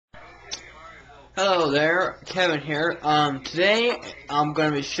Hello there, Kevin here. Today I'm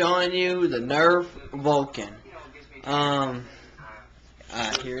going to be showing you the Nerf Vulcan.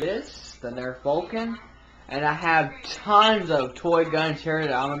 Here it is, the Nerf Vulcan. And I have tons of toy guns here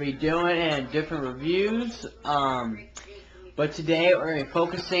that I'm going to be doing and different reviews. But today we're going to be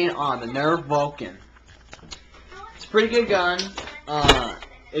focusing on the Nerf Vulcan. It's a pretty good gun.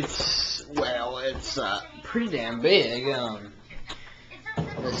 It's pretty damn big.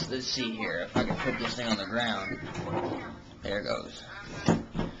 Let's see here if I can put this thing on the ground. There it goes.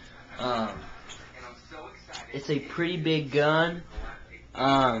 It's a pretty big gun.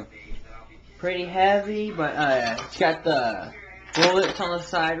 Pretty heavy, but it's got the bullets on the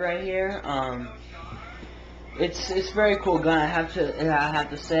side right here. It's a very cool gun. I have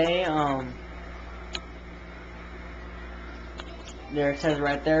to say. There it says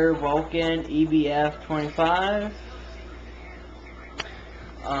right there, Vulcan EBF 25.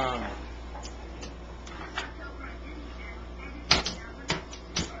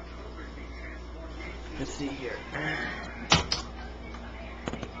 Let's see here.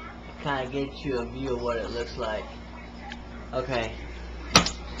 Kind of get you a view of what it looks like. Okay.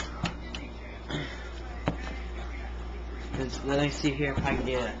 Let me see here if I can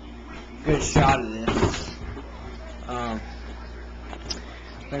get a good shot of this.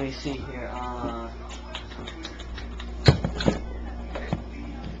 Let me see here.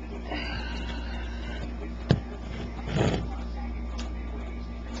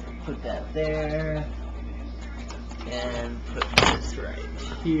 Put that there, and put this right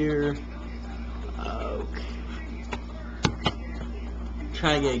here. Okay.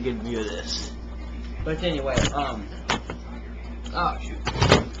 Try to get a good view of this. But anyway, oh shoot.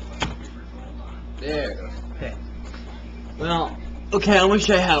 There it goes. Okay. Well, okay, I'm gonna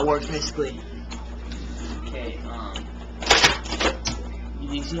show you how it works basically. Okay,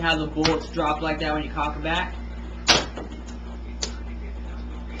 you see how the bullets drop like that when you cock it back?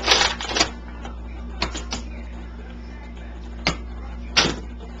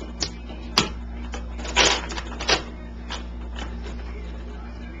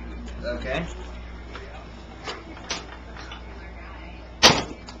 Okay.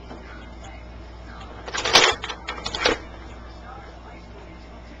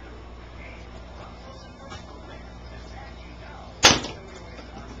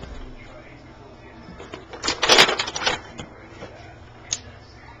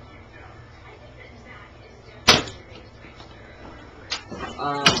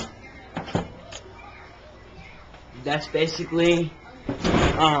 That's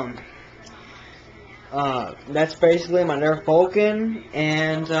basically my Nerf Vulcan,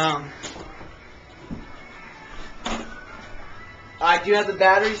 and I do have the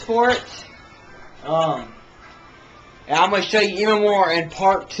batteries for it. And I'm gonna show you even more in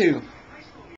part 2.